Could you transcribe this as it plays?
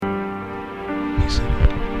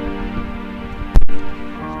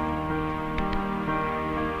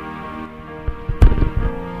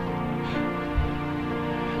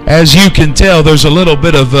As you can tell, there's a little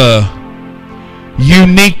bit of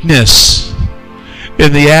uniqueness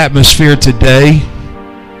in the atmosphere today.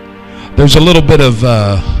 There's a little bit of,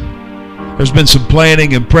 there's been some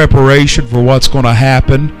planning and preparation for what's going to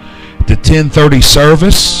happen at the 10:30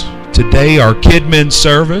 service. Today, our Kidmin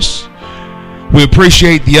service. We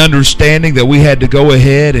appreciate the understanding that we had to go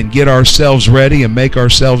ahead and get ourselves ready and make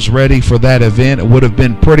ourselves ready for that event. It would have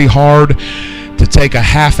been pretty hard to take a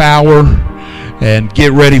half hour and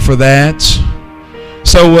get ready for that.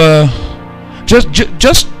 So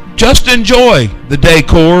just enjoy the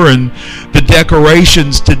decor and the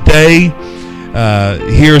decorations today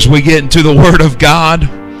here as we get into the Word of God.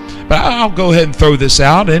 But I'll go ahead and throw this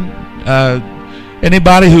out. And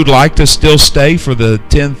anybody who'd like to still stay for the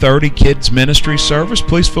 10:30 kids ministry service,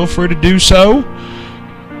 please feel free to do so.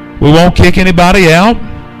 We won't kick anybody out.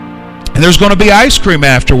 And there's going to be ice cream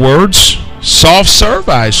afterwards, soft serve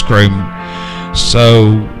ice cream.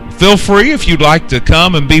 So feel free, if you'd like to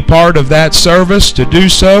come and be part of that service, to do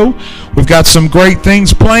so. We've got some great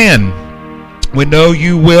things planned. We know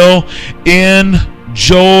you will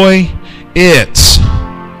enjoy it.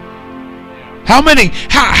 How many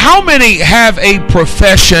have a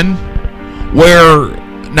profession where,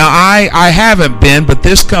 now I haven't been, but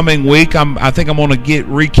this coming week I think I'm going to get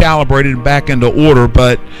recalibrated and back into order,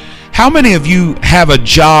 but how many of you have a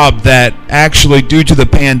job that actually, due to the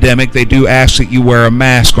pandemic, they do ask that you wear a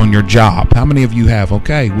mask on your job? How many of you have?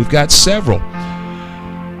 Okay, we've got several.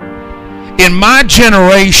 In my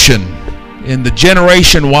generation, in the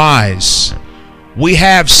Generation Wise, we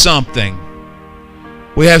have something.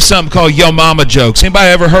 We have something called Yo Mama jokes. Anybody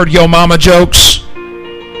ever heard Yo Mama jokes?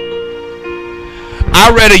 I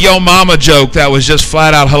read a Yo Mama joke that was just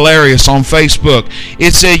flat out hilarious on Facebook.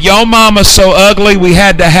 It said, Yo Mama's so ugly we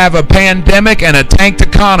had to have a pandemic and a tanked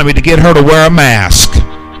economy to get her to wear a mask.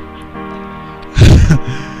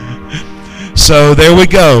 So there we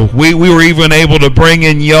go. We were even able to bring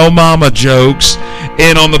in Yo Mama jokes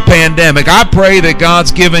in on the pandemic. I pray that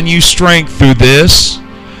God's given you strength through this.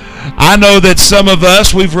 I know that some of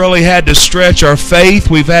us, we've really had to stretch our faith.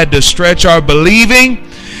 We've had to stretch our believing.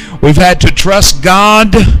 We've had to trust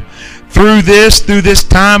God through this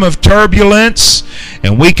time of turbulence.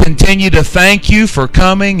 And we continue to thank you for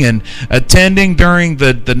coming and attending during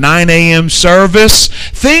the 9 a.m. service.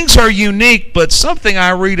 Things are unique, but something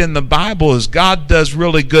I read in the Bible is God does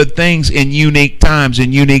really good things in unique times,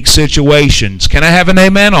 in unique situations. Can I have an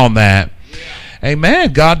amen on that?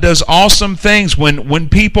 Amen. God does awesome things when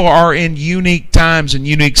people are in unique times and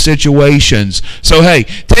unique situations. So, hey,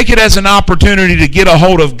 take it as an opportunity to get a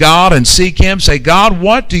hold of God and seek Him. Say, God,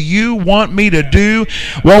 what do you want me to do?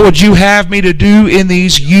 What would you have me to do in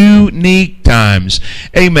these unique times?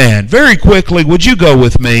 Amen. Very quickly, would you go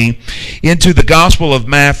with me into the Gospel of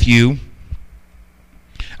Matthew?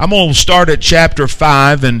 I'm going to start at chapter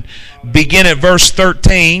 5 and begin at verse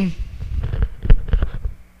 13.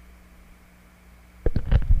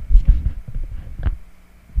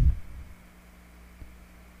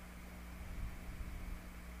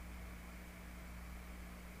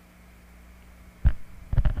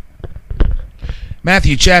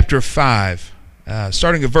 Matthew chapter 5,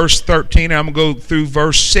 starting at verse 13. I'm going to go through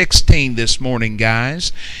verse 16 this morning,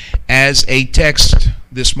 guys, as a text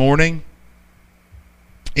this morning.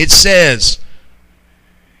 It says,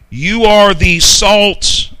 You are the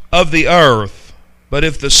salt of the earth, but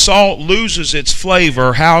if the salt loses its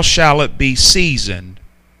flavor, how shall it be seasoned?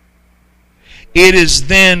 It is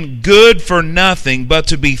then good for nothing but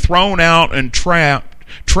to be thrown out and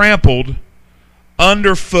trampled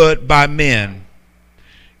underfoot by men.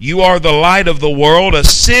 You are the light of the world. A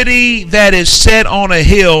city that is set on a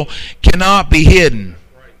hill cannot be hidden.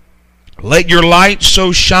 Let your light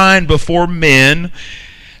so shine before men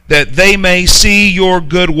that they may see your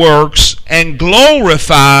good works and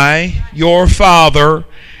glorify your Father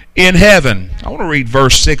in heaven. I want to read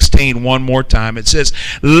verse 16 one more time. It says,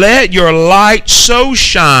 Let your light so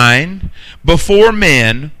shine before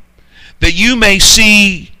men that you may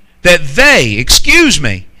see that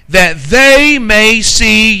they may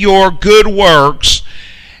see your good works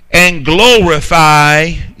and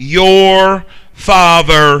glorify your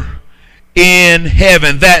Father in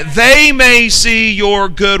heaven. That they may see your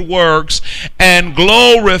good works and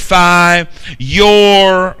glorify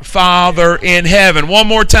your Father in heaven. One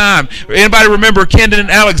more time. Anybody remember Kendon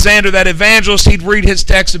Alexander, that evangelist? He'd read his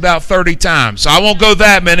text about 30 times. So I won't go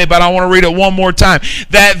that many, but I want to read it one more time.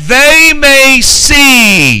 That they may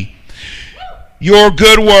see your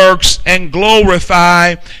good works and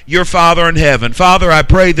glorify your Father in heaven. Father, I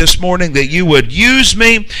pray this morning that you would use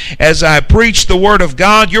me as I preach the Word of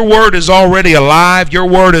God. Your Word is already alive. Your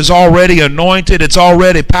Word is already anointed. It's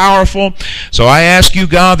already powerful. So I ask you,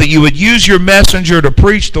 God, that you would use your messenger to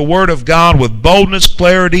preach the Word of God with boldness,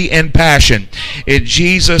 clarity, and passion. In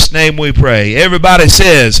Jesus' name we pray. Everybody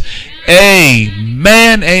says,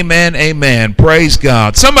 amen, amen, amen. Praise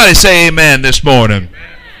God. Somebody say amen this morning.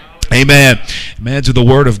 Amen. Amen to the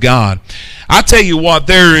Word of God. I tell you what,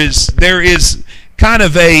 there is kind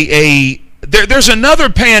of there's another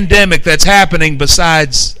pandemic that's happening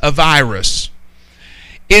besides a virus.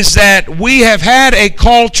 Is that we have had a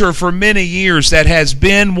culture for many years that has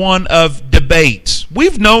been one of debate.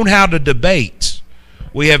 We've known how to debate.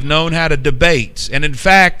 We have known how to debate. And in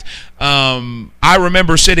fact, I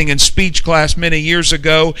remember sitting in speech class many years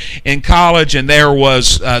ago in college, and there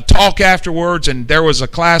was talk afterwards, and there was a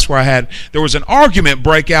class where there was an argument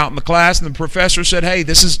break out in the class, and the professor said, hey,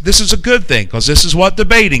 this is a good thing, because this is what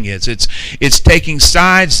debating is. It's taking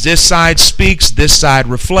sides. This side speaks, this side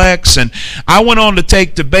reflects. And I went on to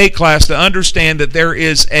take debate class to understand that there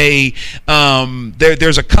is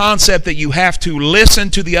there's a concept that you have to listen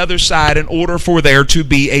to the other side in order for there to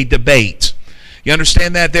be a debate. You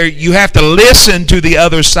understand that? You have to listen to the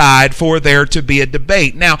other side for there to be a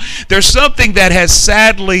debate. Now, there's something that has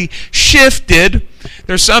sadly shifted.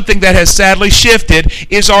 Is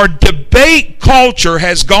our debate culture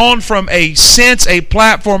has gone from a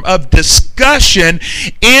platform of discussion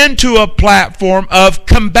into a platform of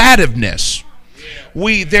combativeness.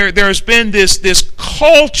 There's been this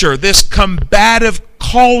culture, this combative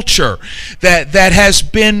culture that has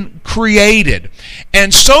been created.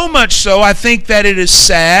 And so much so, I think that it is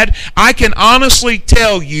sad. I can honestly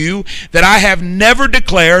tell you that I have never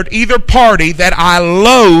declared either party that I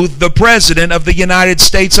loathe the President of the United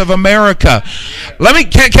States of America.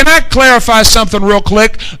 Can I clarify something real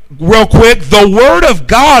quick? The Word of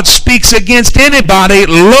God speaks against anybody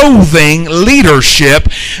loathing leadership,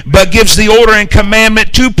 but gives the order and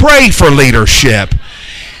commandment to pray for leadership.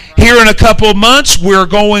 Here in a couple of months, we're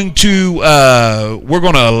going to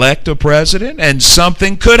elect a president, and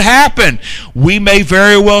something could happen. We may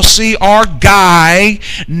very well see our guy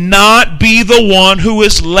not be the one who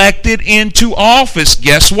is elected into office.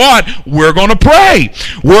 Guess what? We're going to pray.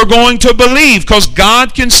 We're going to believe, because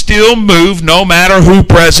God can still move no matter who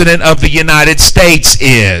president of the United States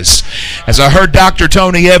is. As I heard Dr.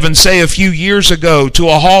 Tony Evans say a few years ago to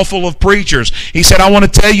a hall full of preachers, he said, I want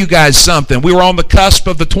to tell you guys something. We were on the cusp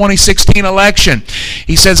of the 2016 election.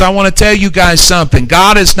 He says, I want to tell you guys something.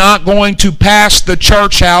 God is not going to pass the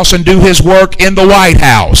church house and do his work in the White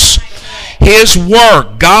House. His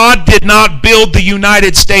work. God did not build the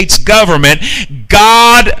United States government.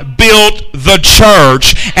 God built the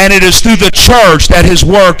church, and it is through the church that his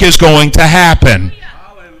work is going to happen.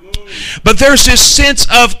 But there's this sense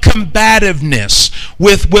of combativeness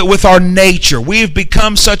with our nature. We've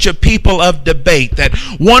become such a people of debate that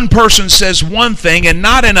one person says one thing, and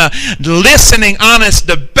not in a listening, honest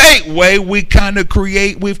debate way. We've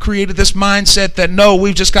created this mindset that no,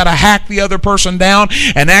 we've just got to hack the other person down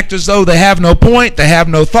and act as though they have no point, they have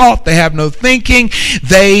no thought, they have no thinking,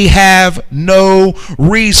 they have no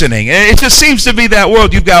reasoning. And it just seems to be that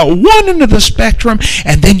world. You've got one end of the spectrum,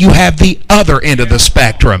 and then you have the other end of the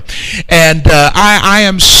spectrum. And I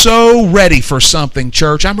am so ready for something,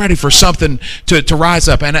 church. I'm ready for something to rise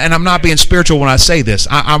up. And I'm not being spiritual when I say this.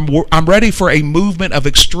 I'm ready for a movement of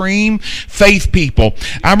extreme faith people.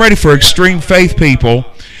 I'm ready for extreme faith people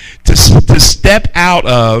to step out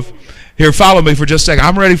of. Here, follow me for just a second.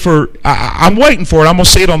 I'm waiting for it. I'm going to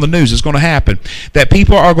see it on the news. It's going to happen. That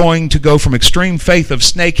people are going to go from extreme faith of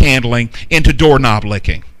snake handling into doorknob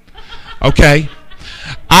licking. Okay?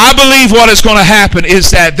 I believe what is going to happen is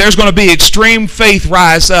that there's going to be extreme faith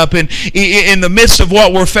rise up in the midst of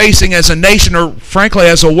what we're facing as a nation, or frankly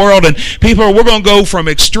as a world. And we're going to go from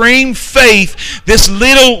extreme faith. This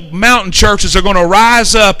little mountain churches are going to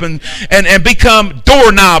rise up and become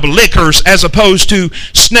doorknob lickers as opposed to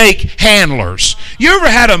snake handlers. You ever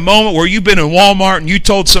had a moment where you've been in Walmart and you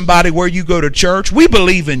told somebody where you go to church? We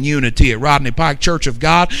believe in unity at Rodney Pike Church of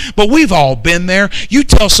God, but we've all been there. You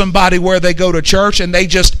tell somebody where they go to church and they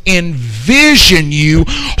just just envision you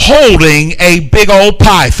holding a big old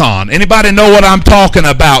python. Anybody know what I'm talking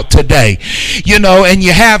about today? You know, and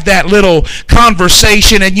you have that little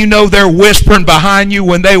conversation, and you know they're whispering behind you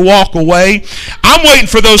when they walk away. I'm waiting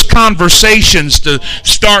for those conversations to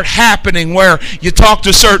start happening where you talk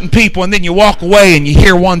to certain people and then you walk away and you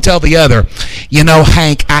hear one tell the other, you know,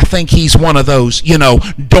 Hank, I think he's one of those, you know,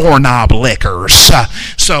 doorknob lickers.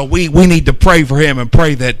 So we need to pray for him and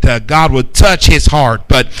pray that God would touch his heart.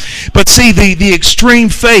 But see, the extreme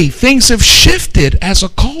faith, things have shifted as a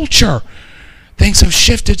culture. Things have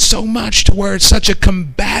shifted so much to where it's such a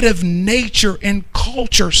combative nature in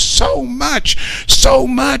culture. So much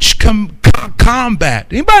combat.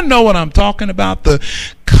 Anybody know what I'm talking about? The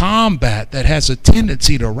combat that has a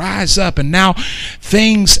tendency to rise up. And now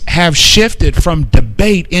things have shifted from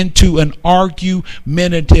debate into an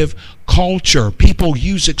argumentative culture. People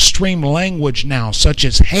use extreme language now, such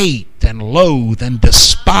as hate and loathe and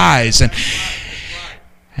despise.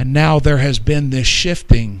 And now there has been this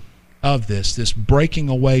shifting of this breaking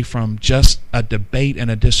away from just a debate and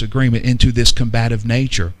a disagreement into this combative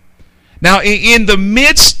nature. Now, in the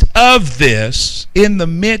midst of this,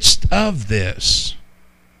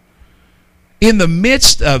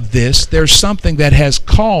 there's something that has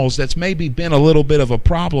caused, that's maybe been a little bit of a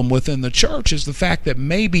problem within the church, is the fact that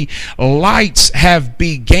maybe lights have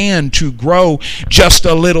began to grow just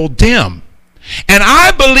a little dim. And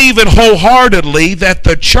I believe it wholeheartedly that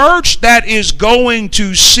the church that is going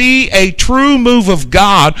to see a true move of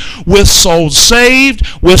God, with souls saved,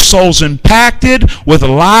 with souls impacted, with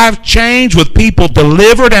life change, with people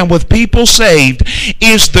delivered, and with people saved,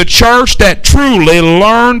 is the church that truly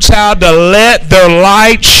learns how to let their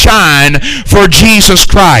light shine for Jesus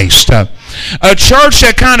Christ. A church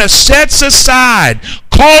that kind of sets aside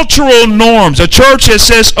cultural norms. A church that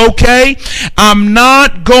says, okay, I'm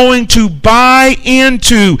not going to buy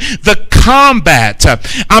into the combat.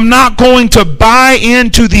 I'm not going to buy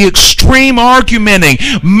into the extreme argumenting.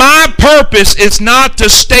 My purpose is not to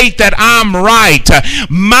state that I'm right.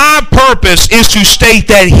 My purpose is to state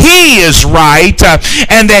that He is right,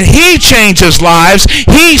 and that He changes lives,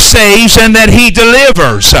 He saves, and that He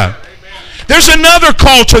delivers. There's another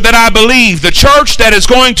culture that I believe the church that is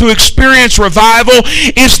going to experience revival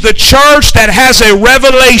is the church that has a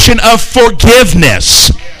revelation of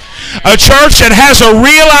forgiveness. A church that has a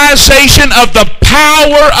realization of the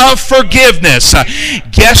power of forgiveness.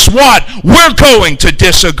 Guess what? We're going to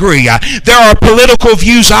disagree. There are political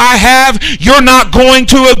views I have you're not going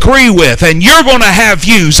to agree with, and you're going to have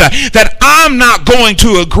views that I'm not going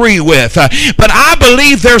to agree with. But I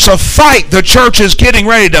believe there's a fight the church is getting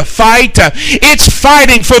ready to fight. It's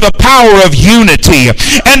fighting for the power of unity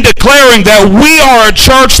and declaring that we are a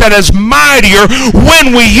church that is mightier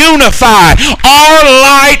when we unify. Our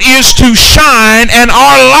light is to shine, and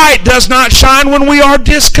our light does not shine when we are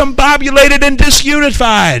discombobulated and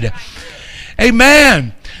disunified.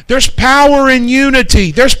 Amen. There's power in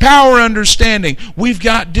unity. There's power in understanding. We've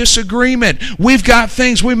got disagreement. We've got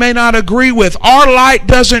things we may not agree with. Our light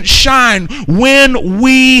doesn't shine when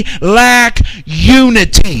we lack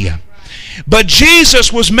unity. But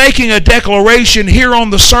Jesus was making a declaration here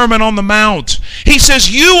on the Sermon on the Mount. He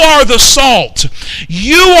says, you are the salt.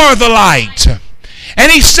 You are the light. And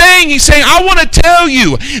he's saying, I want to tell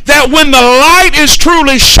you that when the light is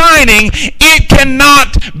truly shining, it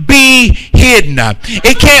cannot be hidden.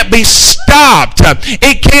 It can't be stopped.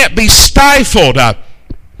 It can't be stifled.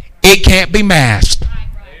 It can't be masked.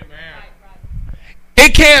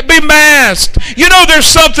 It can't be masked. You know, there's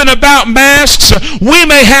something about masks. We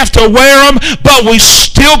may have to wear them, but we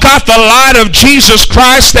still got the light of Jesus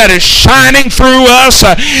Christ that is shining through us,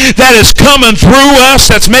 that is coming through us,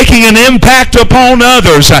 that's making an impact upon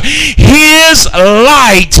others. His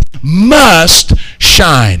light must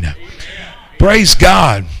shine. Praise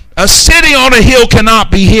God. A city on a hill cannot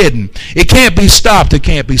be hidden. It can't be stopped. It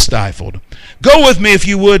can't be stifled. Go with me, if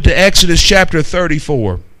you would, to Exodus chapter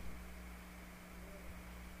 34.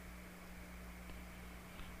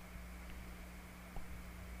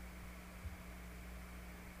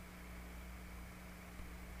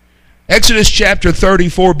 Exodus chapter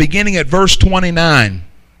 34, beginning at verse 29,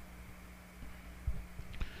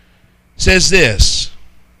 says this.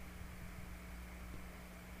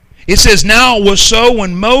 It says, now it was so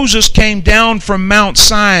when Moses came down from Mount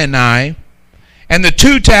Sinai, and the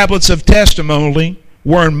 2 tablets of testimony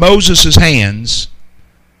were in Moses' hand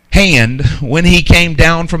when he came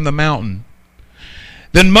down from the mountain.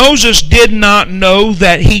 Then Moses did not know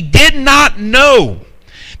that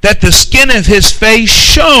the skin of his face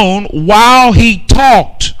shone while he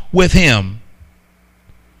talked with him.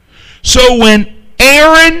 So when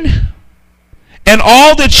Aaron And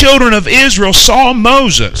all the children of Israel saw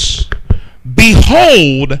Moses.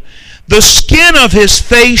 Behold, the skin of his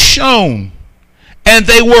face shone, and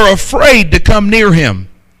they were afraid to come near him.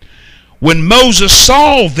 When Moses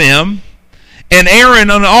saw them, and Aaron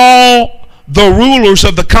and all the rulers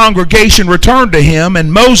of the congregation returned to him,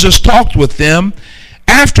 and Moses talked with them,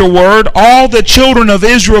 afterward all the children of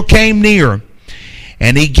Israel came near,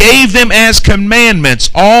 and he gave them as commandments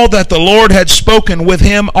all that the Lord had spoken with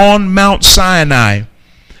him on Mount Sinai.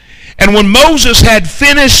 And when Moses had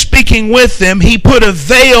finished speaking with them, he put a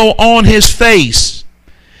veil on his face.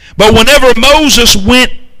 But whenever Moses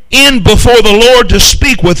went in before the Lord to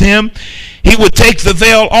speak with him, he would take the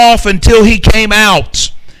veil off until he came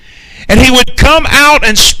out. And he would come out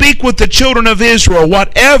and speak with the children of Israel,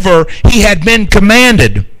 whatever he had been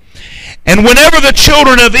commanded. And whenever the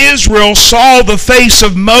children of Israel saw the face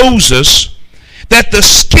of Moses, that the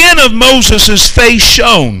skin of Moses' face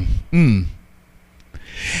shone,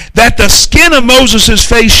 that the skin of Moses'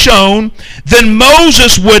 face shone, then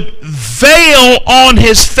Moses would veil on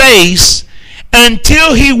his face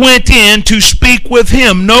until he went in to speak with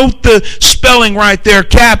him. Note the spelling right there,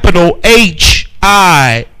 capital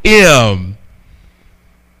H-I-M.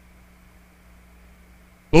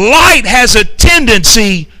 Light has a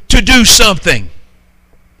tendency to do something.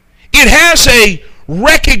 It has a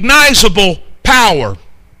recognizable power.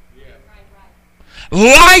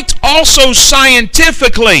 Light also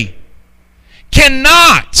scientifically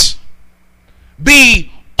cannot be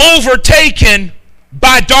overtaken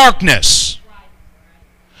by darkness.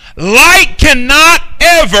 Light cannot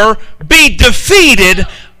ever be defeated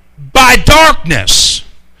by darkness.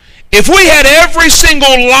 If we had every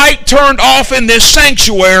single light turned off in this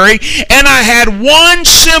sanctuary and I had one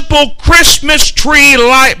simple Christmas tree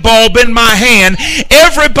light bulb in my hand,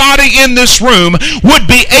 everybody in this room would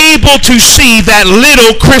be able to see that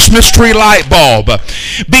little Christmas tree light bulb,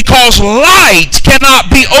 because light cannot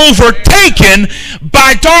be overtaken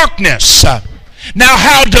by darkness. Now,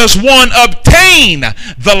 how does one obtain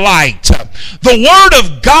the light? The Word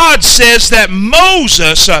of God says that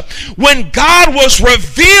Moses, when God was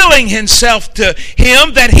revealing himself to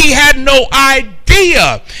him, that he had no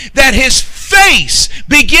idea that his face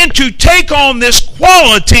began to take on this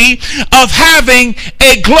quality of having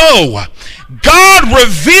a glow. God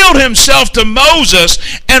revealed himself to Moses,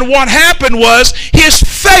 and what happened was his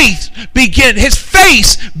face began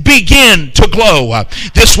to glow.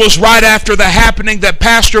 This was right after the happening that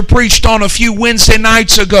Pastor preached on a few Wednesday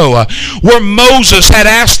nights ago, where Moses had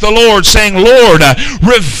asked the Lord, saying, Lord,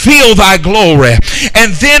 reveal thy glory.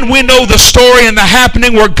 And then we know the story and the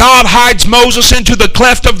happening where God hides Moses into the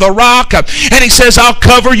cleft of the rock, and he says, I'll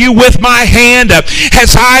cover you with my hand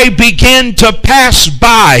as I begin to pass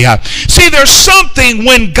by. See, there's something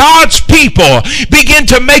when God's people begin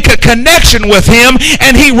to make a connection with him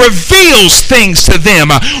and he reveals things to them.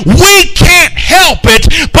 We can't help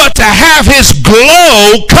it but to have his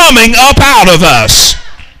glow coming up out of us.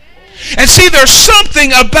 And see, there's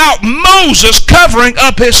something about Moses covering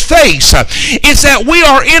up his face. It's that we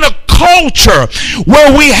are in a culture where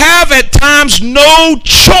we have at times no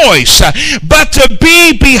choice but to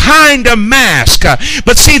be behind a mask.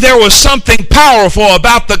 But see, there was something powerful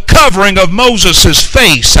about the covering of Moses'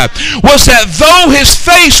 face, was that though his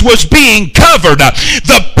face was being covered,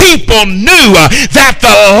 the people knew that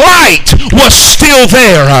the light was still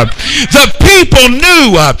there. The people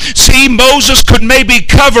knew, see, Moses could maybe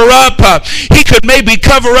cover up, he could maybe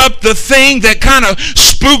cover up the thing that kind of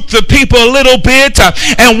spooked the people a little bit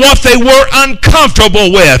and what they were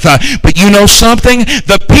uncomfortable with. But you know something?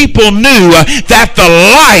 The people knew that the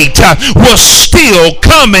light was still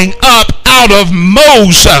coming up out of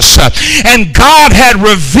Moses. And God had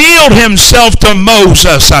revealed himself to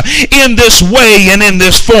Moses in this way and in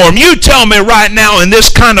this form. You tell me right now, in this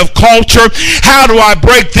kind of culture, how do I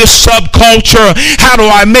break this subculture? How do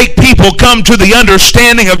I make people come to the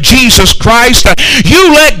understanding of Jesus Christ?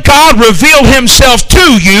 You let God reveal himself to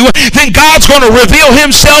you, then God's going to reveal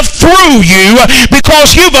himself through you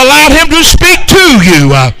because you've allowed him to speak to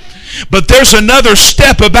you. But there's another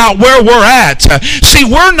step about where we're at. See,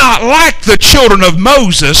 we're not like the children of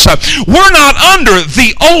Moses. We're not under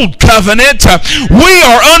the old covenant. We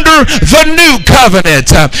are under the new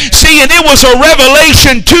covenant. See, and it was a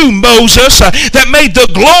revelation to Moses that made the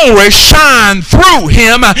glory shine through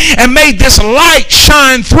him and made this light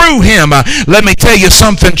shine through him. Let me tell you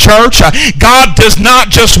something, church. God does not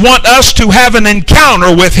just want us to have an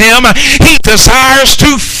encounter with him. He desires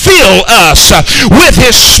to fill us with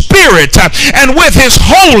his Spirit and with his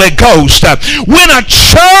Holy Ghost. When a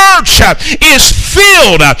church is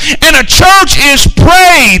filled and a church is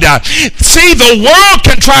prayed, see, the world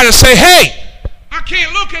can try to say, hey, I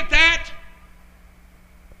can't look at that.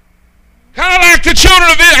 Kind of like the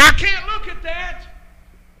children of Israel. I can't look at that.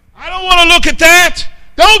 I don't want to look at that.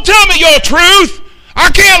 Don't tell me your truth.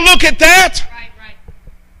 I can't look at that. Right.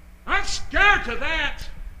 I'm scared to that.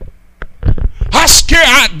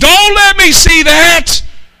 Don't let me see that.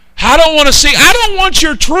 I don't want to see. I don't want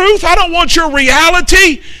your truth. I don't want your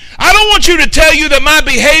reality. I don't want you to tell you that my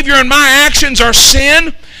behavior and my actions are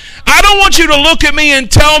sin. I don't want you to look at me and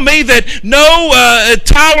tell me that no,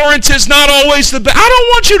 tolerance is not always the best. I don't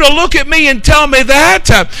want you to look at me and tell me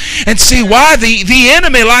that. And see why the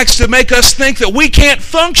enemy likes to make us think that we can't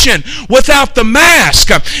function without the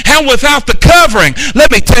mask and without the covering.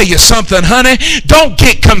 Let me tell you something, honey. Don't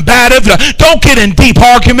get combative. Don't get in deep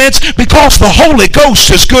arguments, because the Holy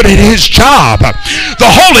Ghost is good at his job.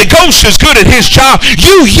 The Holy Ghost is good at his job.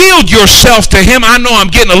 You yield yourself to him. I know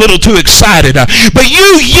I'm getting a little too excited, but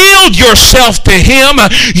you yield yourself to him.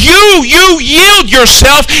 You yield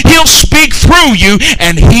yourself. He'll speak through you,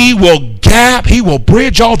 and he will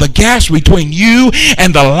bridge all the gaps between you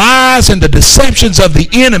and the lies and the deceptions of the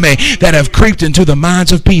enemy that have creeped into the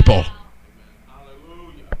minds of people.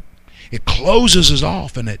 It closes us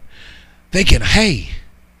off and it thinking, hey,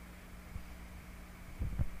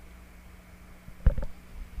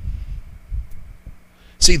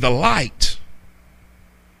 see, the light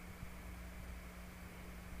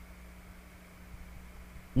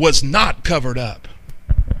was not covered up,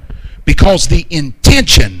 because the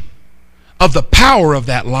intention of the power of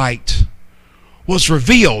that light was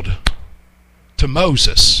revealed to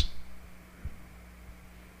Moses.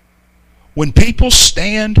 When people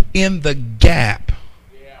stand in the gap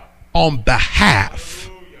on behalf,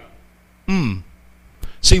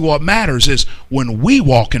 see, what matters is when we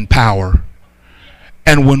walk in power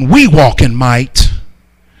and when we walk in might,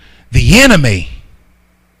 the enemy,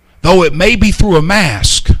 though it may be through a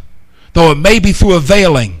mask, though it may be through a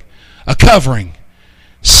veiling, a covering,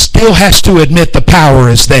 still has to admit the power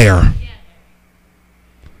is there.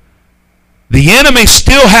 The enemy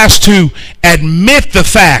still has to admit the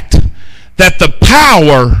fact that the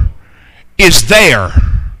power is there.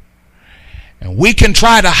 And we can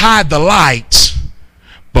try to hide the light,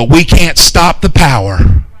 but we can't stop the power.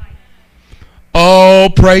 Oh,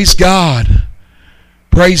 praise God.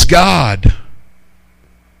 Praise God.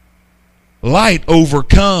 Light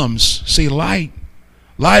overcomes, see, light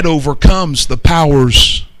overcomes the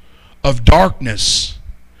powers of darkness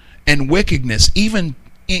and wickedness, even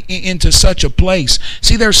into such a place.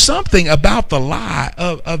 See, there's something about the lie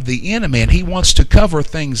of the enemy, and he wants to cover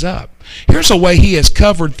things up. Here's a way he has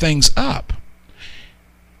covered things up.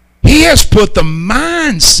 He has put the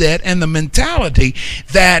mindset and the mentality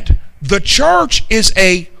that the church is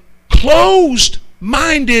a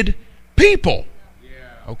closed-minded people.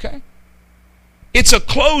 Okay? It's a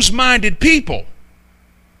closed-minded people.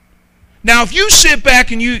 Now, if you sit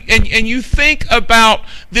back and you think about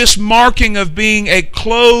this marking of being a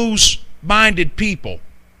closed-minded people,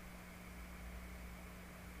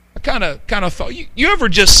 I kind of thought, you ever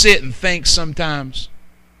just sit and think sometimes?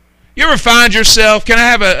 You ever find yourself, can I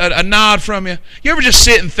have a nod from you? You ever just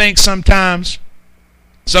sit and think sometimes?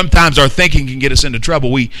 Sometimes our thinking can get us into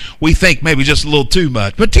trouble. We think maybe just a little too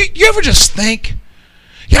much. But do you ever just think?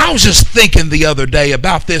 Yeah, I was just thinking the other day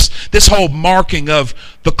about this whole marking of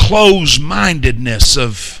the closed-mindedness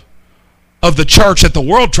of the church that the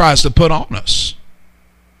world tries to put on us.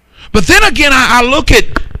 But then again, I look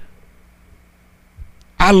at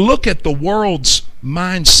the world's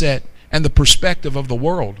mindset and the perspective of the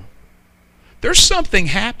world. There's something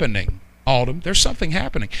happening, Autumn. There's something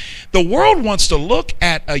happening. The world wants to look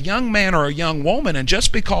at a young man or a young woman, and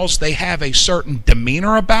just because they have a certain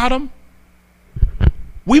demeanor about them,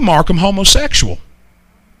 we mark them homosexual.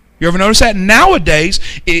 You ever notice that? Nowadays,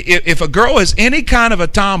 if a girl is any kind of a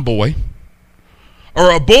tomboy,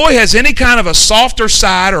 or a boy has any kind of a softer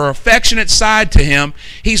side or affectionate side to him,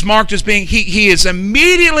 he's marked as being, he is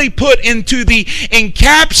immediately put into the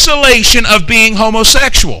encapsulation of being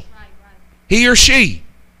homosexual. He or she.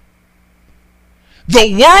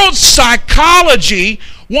 The world's psychology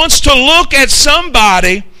wants to look at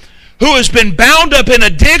somebody who has been bound up in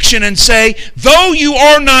addiction and say, though you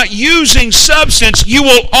are not using substance, you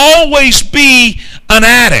will always be an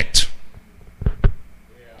addict.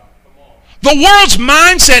 The world's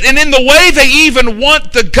mindset, and in the way they even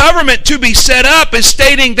want the government to be set up, is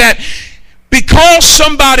stating that because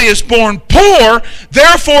somebody is born poor,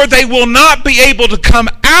 therefore they will not be able to come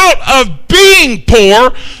out of being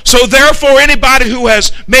poor. So therefore anybody who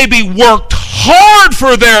has maybe worked hard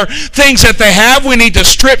for their things that they have, we need to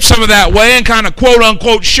strip some of that away and kind of quote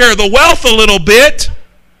unquote share the wealth a little bit.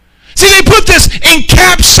 See, they put this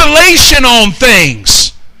encapsulation on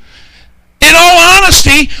things. In all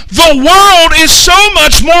honesty, the world is so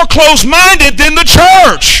much more closed-minded than the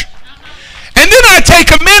church. And then I take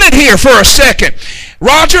a minute here for a second,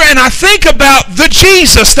 Roger, and I think about the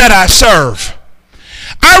Jesus that I serve.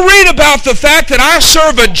 I read about the fact that I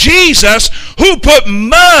serve a Jesus who put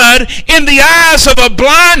mud in the eyes of a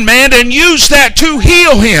blind man and used that to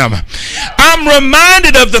heal him. I'm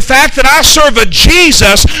reminded of the fact that I serve a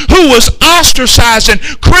Jesus who was ostracized and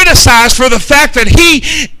criticized for the fact that he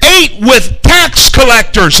ate with tax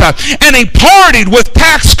collectors and he partied with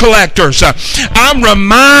tax collectors. I'm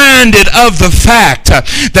reminded of the fact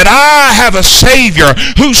that I have a Savior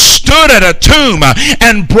who stood at a tomb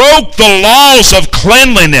and broke the laws of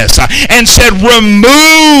cleanliness and said,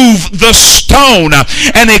 remove the stone.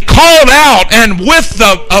 And he called out, and with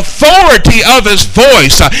the authority of his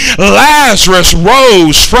voice, Lazarus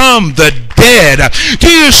rose from the dead. Do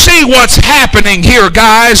you see what's happening here,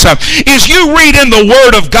 guys? Is you read in the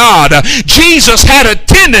Word of God, Jesus had a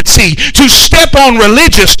tendency to step on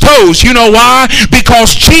religious toes. You know why?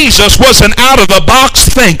 Because Jesus was an out-of-the-box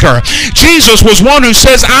thinker. Jesus was one who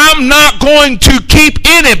says, I'm not going to keep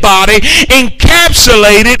anybody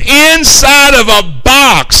encapsulated inside of a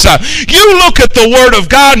box. You look at the Word of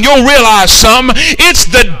God and you'll realize something. It's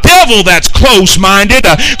the devil that's closed-minded,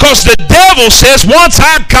 because the devil says, once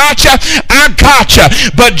I got you, I got you.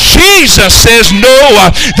 But Jesus says, no,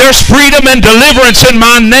 there's freedom and deliverance in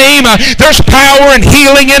my name. There's power and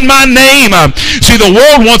healing in my name. See, the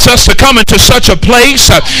world wants us to come into such a place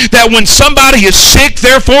that when somebody is sick,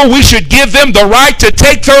 therefore we should give them the right to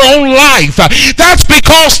take their own life. That's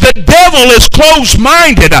because the devil is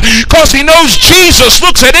closed-minded, because he knows Jesus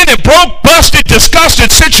looks at any broke, busted,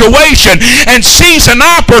 disgusted situation and sees an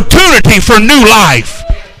opportunity for new life.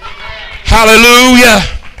 Hallelujah.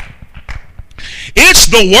 It's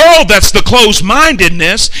the world that's the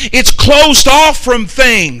closed-mindedness. It's closed off from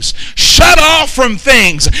things, shut off from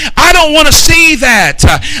things. I don't want to see that.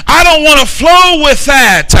 I don't want to flow with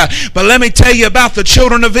that. But let me tell you about the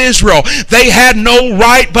children of Israel. They had no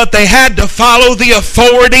right, but they had to follow the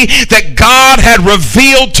authority that God had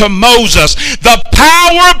revealed to Moses. The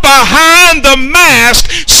power behind the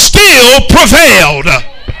mask still prevailed.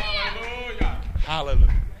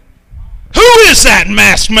 Hallelujah. Who is that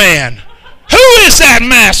masked man? Who is that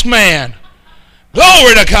masked man?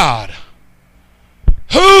 Glory to God.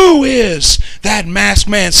 Who is that masked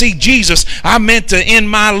man? See, Jesus, I meant to end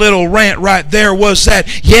my little rant right there, was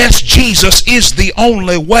that, yes, Jesus is the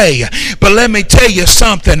only way. But let me tell you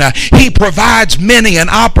something. He provides many an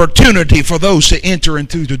opportunity for those to enter in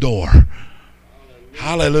through the door.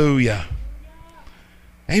 Hallelujah.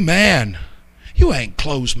 Amen. You ain't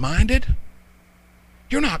closed-minded.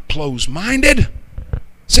 You're not closed-minded.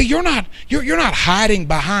 See, you're not hiding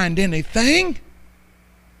behind anything.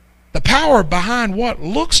 The power behind what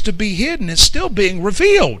looks to be hidden is still being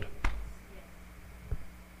revealed.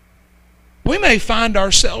 We may find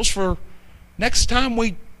ourselves, for next time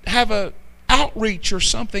we have a outreach or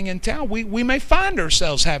something in town, we may find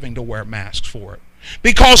ourselves having to wear masks for it.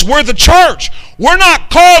 Because we're the church. We're not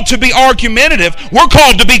called to be argumentative. We're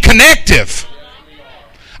called to be connective.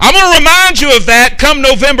 I'm going to remind you of that come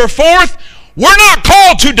November 4th. We're not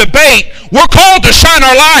called to debate. We're called to shine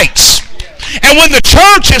our lights. And when the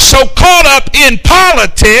church is so caught up in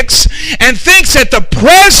politics and thinks that the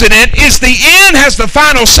president is the end, has the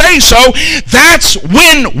final say-so, that's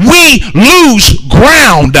when we lose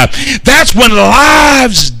ground. That's when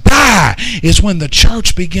lives die, is when the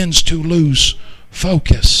church begins to lose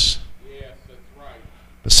focus. Yes, that's right.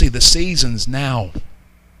 But see, the season's now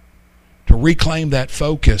to reclaim that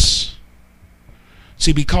focus.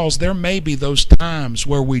 See, because there may be those times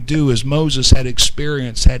where we do, as Moses had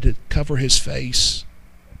experienced, had to cover his face.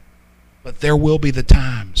 But there will be the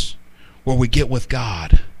times where we get with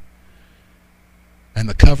God and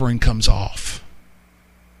the covering comes off.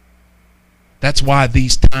 That's why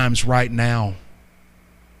these times right now,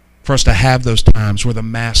 for us to have those times where the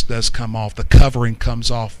mask does come off, the covering comes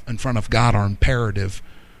off in front of God, are imperative.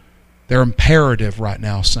 They're imperative right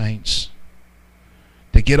now, saints,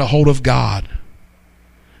 to get a hold of God.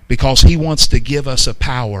 Because He wants to give us a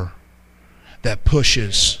power that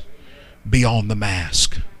pushes beyond the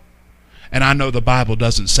mask. And I know the Bible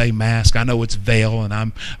doesn't say mask. I know it's veil,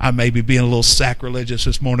 and I may be being a little sacrilegious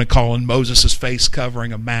this morning calling Moses' face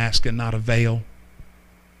covering a mask and not a veil.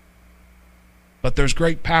 But there's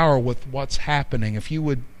great power with what's happening. If you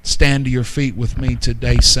would stand to your feet with me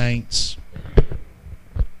today, saints.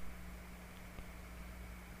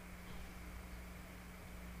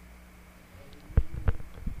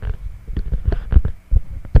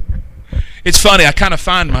 It's funny, I kind of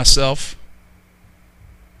find myself.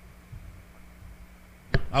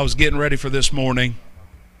 I was getting ready for this morning.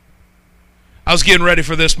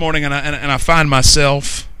 And I find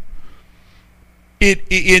myself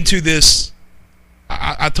into this.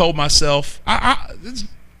 I told myself, I'll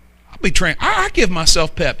be trained. I give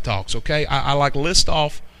myself pep talks, okay? I like list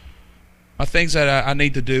off my things that I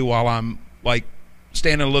need to do while I'm like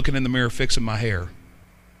standing looking in the mirror fixing my hair.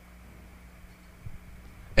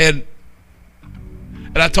 And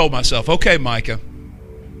I told myself, okay, Micah,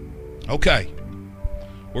 okay,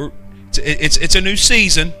 it's a new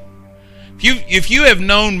season. If you have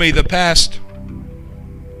known me the past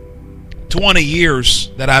 20 years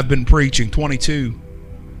that I've been preaching, 22,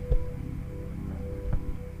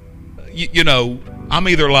 you know, I'm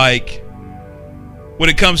either like, when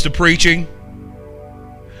it comes to preaching,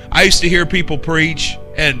 I used to hear people preach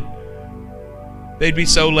and they'd be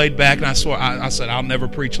so laid back, and I swear, I said, I'll never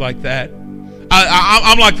preach like that.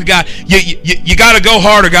 I'm like the guy, you got to go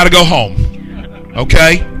hard or got to go home,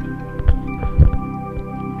 okay?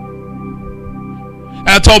 And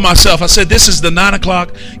I told myself, I said, this is the 9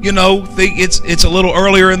 o'clock, you know, thing. It's a little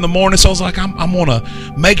earlier in the morning, so I was like, I'm going to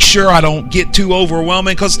make sure I don't get too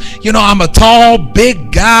overwhelming because, you know, I'm a tall,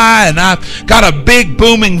 big guy, and I've got a big,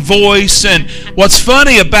 booming voice. And what's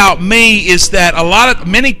funny about me is that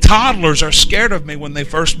many toddlers are scared of me when they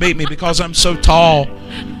first meet me because I'm so tall,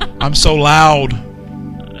 I'm so loud,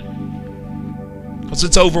 because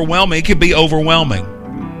it's overwhelming. It can be overwhelming.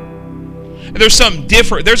 And there's something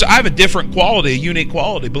different. I have a different quality, a unique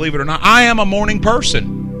quality, believe it or not. I am a morning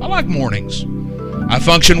person. I like mornings. I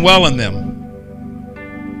function well in them.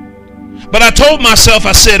 But I told myself,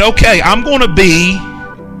 I said, okay, I'm going to be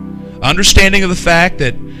understanding of the fact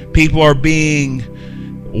that people are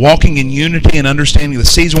walking in unity and understanding the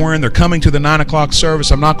season we're in. They're coming to the 9 o'clock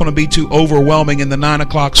service. I'm not going to be too overwhelming in the 9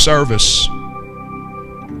 o'clock service.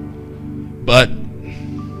 But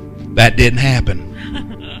that didn't happen.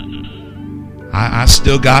 I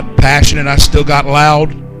still got passionate. I still got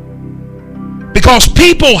loud. Because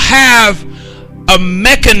people have a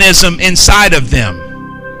mechanism inside of them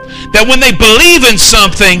that when they believe in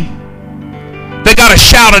something, they got to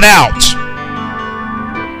shout it out.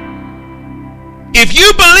 If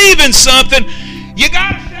you believe in something, you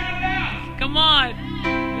got to shout it out. Come on.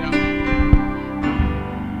 Yeah.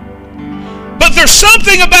 But there's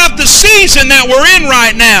something about the season that we're in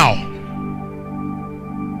right now,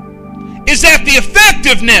 is that the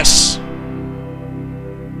effectiveness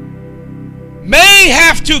may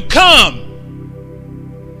have to come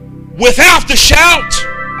without the shout.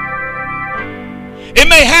 It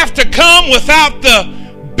may have to come without the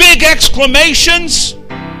big exclamations.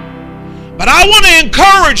 But I want to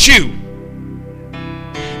encourage you,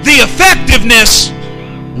 the effectiveness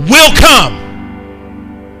will come.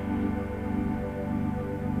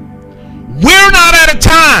 We're not at a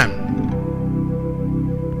time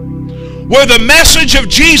where the message of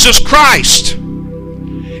Jesus Christ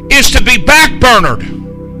is to be backburnered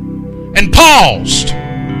and paused.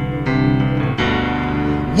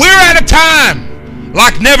 We're at a time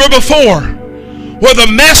like never before where the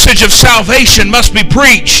message of salvation must be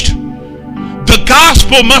preached. The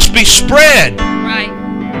gospel must be spread. Right.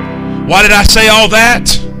 Why did I say all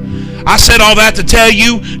that? I said all that to tell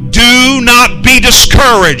you, do not be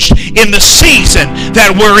discouraged in the season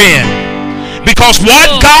that we're in. Because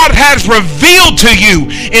what God has revealed to you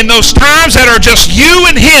in those times that are just you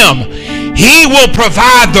and Him, He will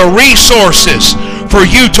provide the resources for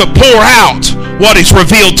you to pour out what He's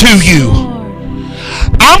revealed to you.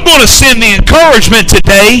 I'm going to send the encouragement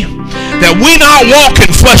today that we not walk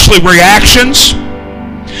in fleshly reactions,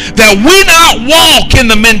 that we not walk in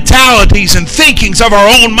the mentalities and thinkings of our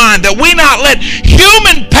own mind, that we not let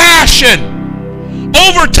human passion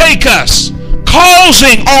overtake us,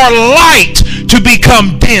 causing our light to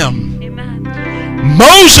become dim. Amen.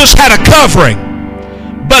 Moses had a covering,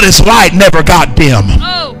 but his light never got dim.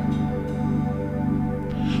 Oh.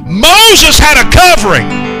 Moses had a covering,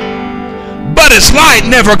 but his light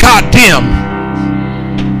never got dim.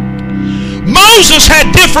 Moses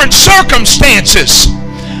had different circumstances,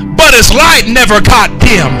 but his light never got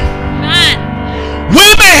dim. Amen. We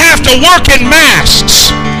may have to work in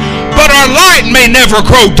masks, but our light may never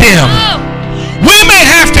grow dim. Oh. We may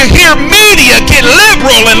have to hear media get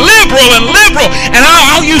liberal, and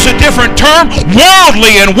I'll use a different term,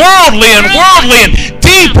 worldly and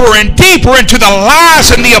deeper into the lies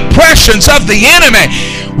and the oppressions of the enemy.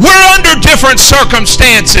 We're under different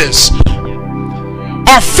circumstances.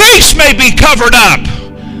 Our face may be covered up,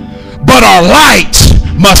 but our light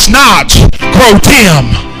must not grow dim.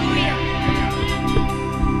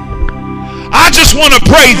 I just want to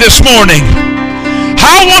pray this morning.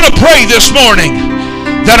 I want to pray this morning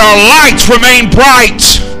that our lights remain bright.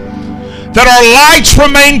 That our lights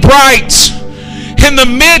remain bright. In the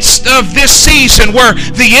midst of this season where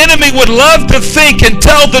the enemy would love to think and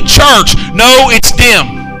tell the church, no, it's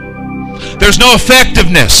dim. There's no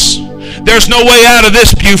effectiveness. There's no way out of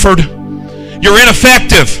this, Buford. You're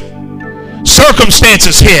ineffective.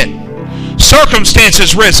 Circumstances hit.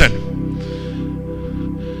 Circumstances risen.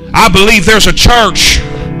 I believe there's a church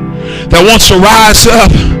that wants to rise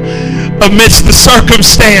up amidst the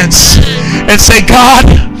circumstance and say, God,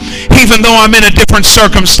 even though I'm in a different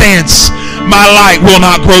circumstance, my light will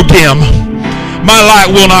not grow dim. My light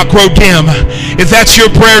will not grow dim. If that's your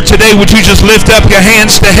prayer today, would you just lift up your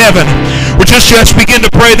hands to heaven? Would you just begin to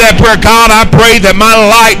pray that prayer? God, I pray that my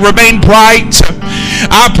light remain bright.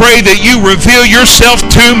 I pray that you reveal yourself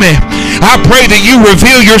to me. I pray that you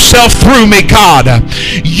reveal yourself through me, God.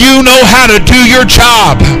 You know how to do your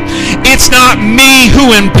job. It's not me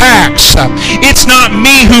who impacts. It's not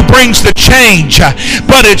me who brings the change,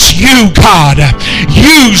 but it's you, God.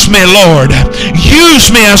 Use me, Lord. Use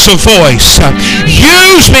me as a voice.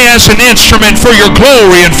 Use me as an instrument for your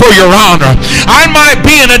glory and for your honor. I might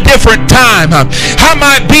be in a different time. I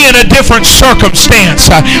might be in a different circumstance,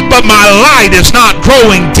 but my light is not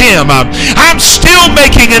growing dim. I'm still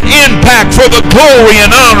making an impact for the glory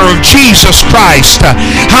and honor of Jesus Christ.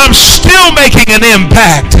 I'm still making an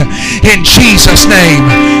impact in Jesus' name.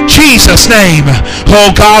 Jesus' name.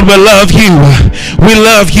 Oh God, we love you. We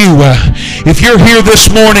love you. If you're here this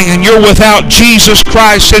morning and you're without Jesus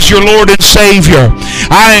Christ as your Lord and Savior,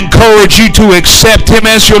 I encourage you to accept Him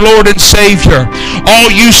as your Lord and Savior. All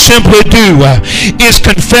you simply do is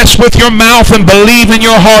confess with your mouth and believe in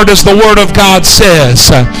your heart, as the Word of God says,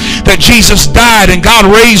 that Jesus died and God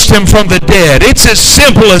raised Him from the dead. It's as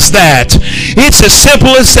simple as that. It's as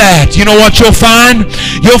simple as that. You know what you'll find?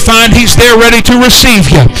 You'll find He's there ready to receive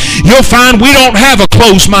you. You'll find we don't have a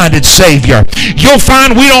closed-minded Savior. You'll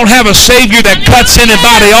find we don't have a Savior that cuts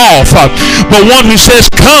anybody off, but one who says,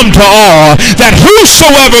 come to all, that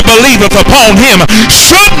whosoever believeth upon Him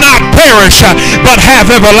should not perish, but have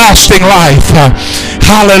everlasting life.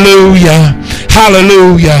 Hallelujah.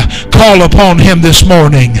 Hallelujah. Call upon Him this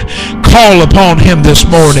morning. Call upon Him this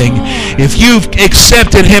morning. If you've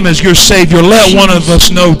accepted Him as your Savior, let one of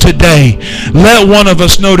us know today. Let one of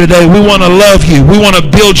us know today. We want to love you. We want to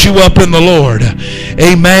build you up in the Lord.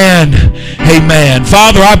 Amen. Amen.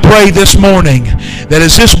 Father, I pray this morning that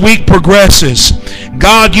as this week progresses,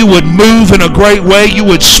 God, you would move in a great way. You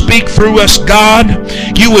would speak through us, God.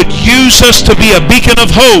 You would use us to be a beacon of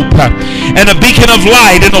hope and a beacon of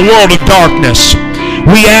light in the world of darkness.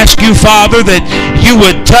 We ask you, Father, that you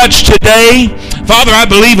would touch today. Father, I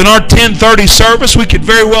believe in our 10:30 service, we could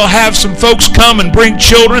very well have some folks come and bring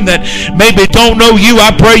children that maybe don't know you. I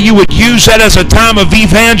pray you would use that as a time of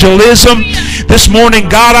evangelism. This morning,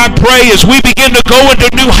 God, I pray as we begin to go into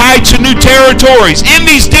new heights and new territories in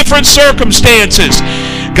these different circumstances,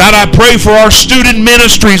 God, I pray for our student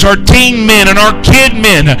ministries, our teen men and our kid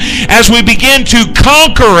men, as we begin to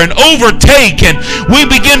conquer and overtake and we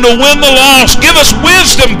begin to win the lost. Give us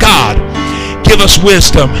wisdom, God. Give us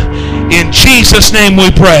wisdom. In Jesus' name we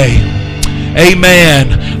pray.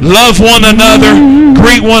 Amen. Love one another.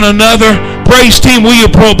 Greet one another. Praise team, will you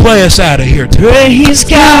play us out of here today? Praise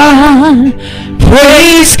God.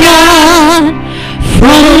 Praise God.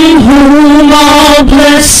 From whom all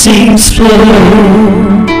blessings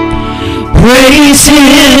flow. Praise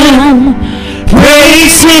Him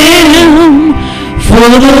for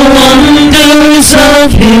the wonders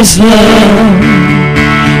of His love.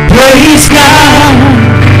 Praise God,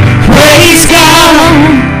 from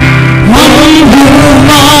whom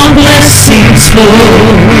all blessings flow.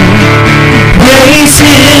 Praise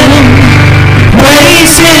Him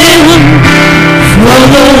for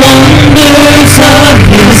the wonders of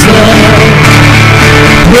His love.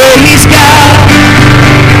 Praise God,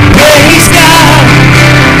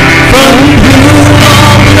 from whom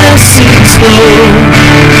all blessings flow.